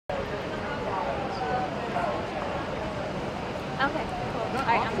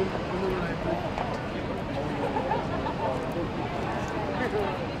Hi.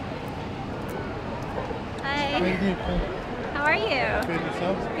 How are you? Good,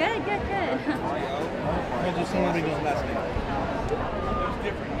 yourself? Good, good, good. How's your summer been going?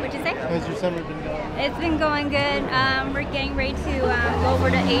 What'd you say? How's your summer been going? It's been going good. We're getting ready to go over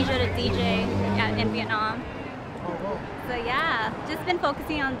to Asia to DJ in Vietnam. Oh, wow. So yeah, just been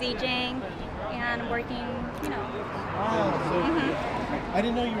focusing on DJing and working, you know. Wow, so I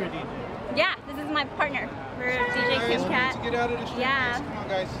didn't know you were a DJ. Yeah, this is my partner for DJ Kim Cat. Get out of the street. Yeah. Come on,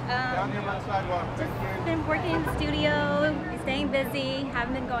 guys. Down here by the sidewalk. Just been working in the studio, staying busy.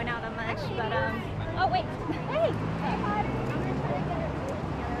 Haven't been going out that much, but oh wait, hey.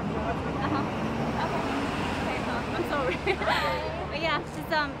 I'm sorry. But yeah, just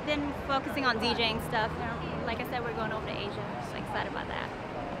been focusing on DJing stuff. You know, like I said, we're going over to Asia. Just excited about that.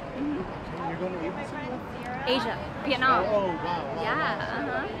 You're going to Asia, Vietnam. Oh, wow.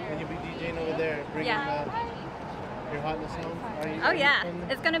 Yeah. And you'll be DJing over there, bringing your hotness home? Oh yeah,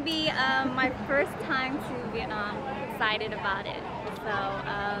 it's gonna be my first time to Vietnam. Excited about it. So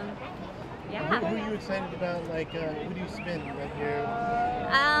yeah. Who are you excited about? Like, who do you spin? Like your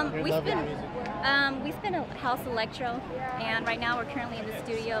we love of spin music? we spin a house electro, and right now we're currently in the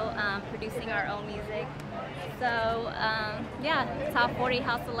studio producing our own music. So yeah, top 40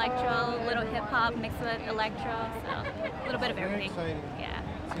 house electro, a little hip hop mixed with electro, so a little bit of Very everything. exciting. Yeah.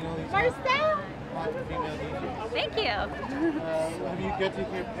 Seeing all these hot female DJs. Thank you. Have you got to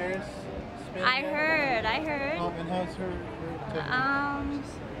hear Paris spin? I heard. And how's her technique?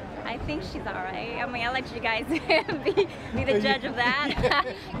 I think she's all right. I mean, I'll let you guys be the judge of that.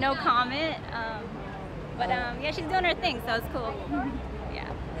 No comment. But yeah, she's doing her thing, so it's cool.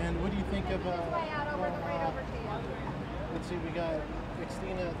 Yeah. And what do you think of, let's see, we got,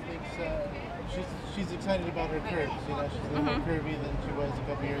 Christina thinks, she's excited about her curves, you know, she's a little more curvy than she was a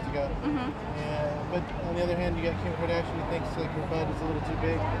couple years ago. But on the other hand, you got Kim Kardashian who thinks like her butt is a little too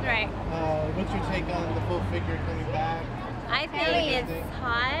big. Right. What's your take on the full figure coming back? I think it's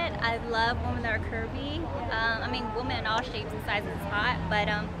hot. I love women that are curvy. I mean, women in all shapes and sizes is hot, but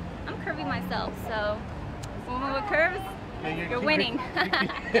I'm curvy myself, so woman with curves, you're winning.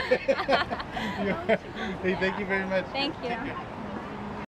 Hey, thank you very much. Thank you.